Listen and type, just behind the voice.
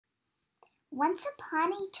Once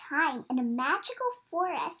upon a time, in a magical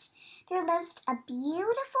forest, there lived a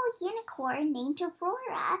beautiful unicorn named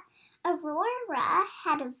Aurora. Aurora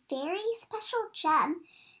had a very special gem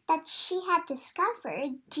that she had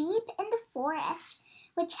discovered deep in the forest,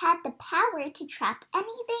 which had the power to trap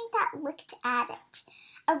anything that looked at it.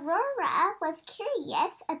 Aurora was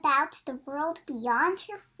curious about the world beyond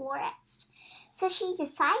her forest, so she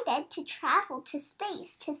decided to travel to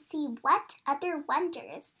space to see what other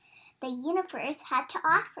wonders the universe had to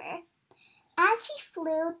offer. As she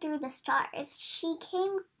flew through the stars, she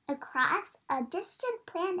came across a distant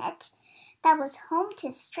planet that was home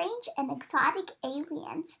to strange and exotic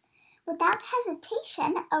aliens. Without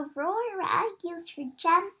hesitation, Aurora used her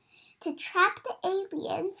gem to trap the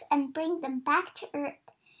aliens and bring them back to Earth,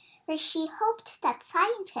 where she hoped that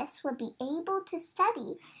scientists would be able to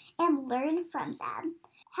study and learn from them.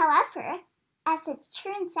 However, as it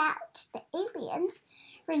turns out, the aliens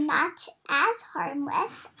were not as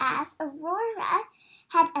harmless as Aurora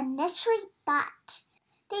had initially thought.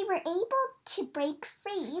 They were able to break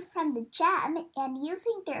free from the gem, and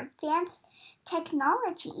using their advanced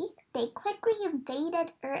technology, they quickly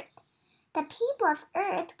invaded Earth. The people of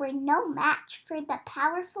Earth were no match for the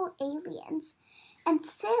powerful aliens, and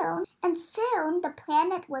soon the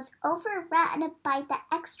planet was overrun by the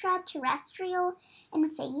extraterrestrial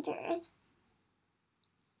invaders.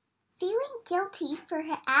 Feeling guilty for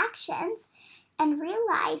her actions and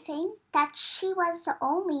realizing that she was the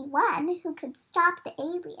only one who could stop the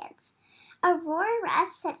aliens, Aurora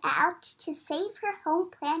set out to save her home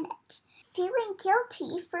planet. Feeling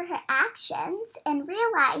guilty for her actions and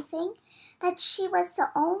realizing that she was the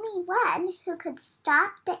only one who could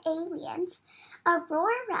stop the aliens,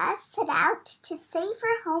 Aurora set out to save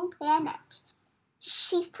her home planet.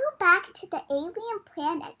 She flew back to the alien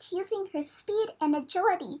planet using her speed and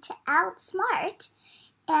agility to outsmart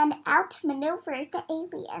and outmaneuver the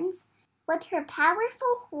aliens. With her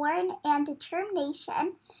powerful horn and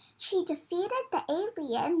determination, she defeated the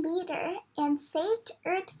alien leader and saved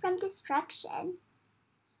Earth from destruction.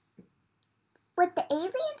 With the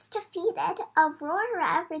aliens defeated,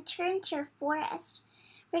 Aurora returned to her forest,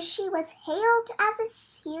 where she was hailed as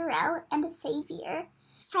a hero and a savior.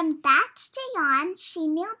 From that day on, she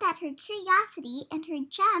knew that her curiosity and her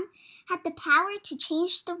gem had the power to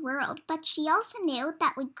change the world, but she also knew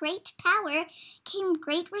that with great power came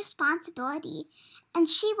great responsibility, and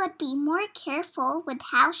she would be more careful with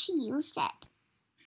how she used it.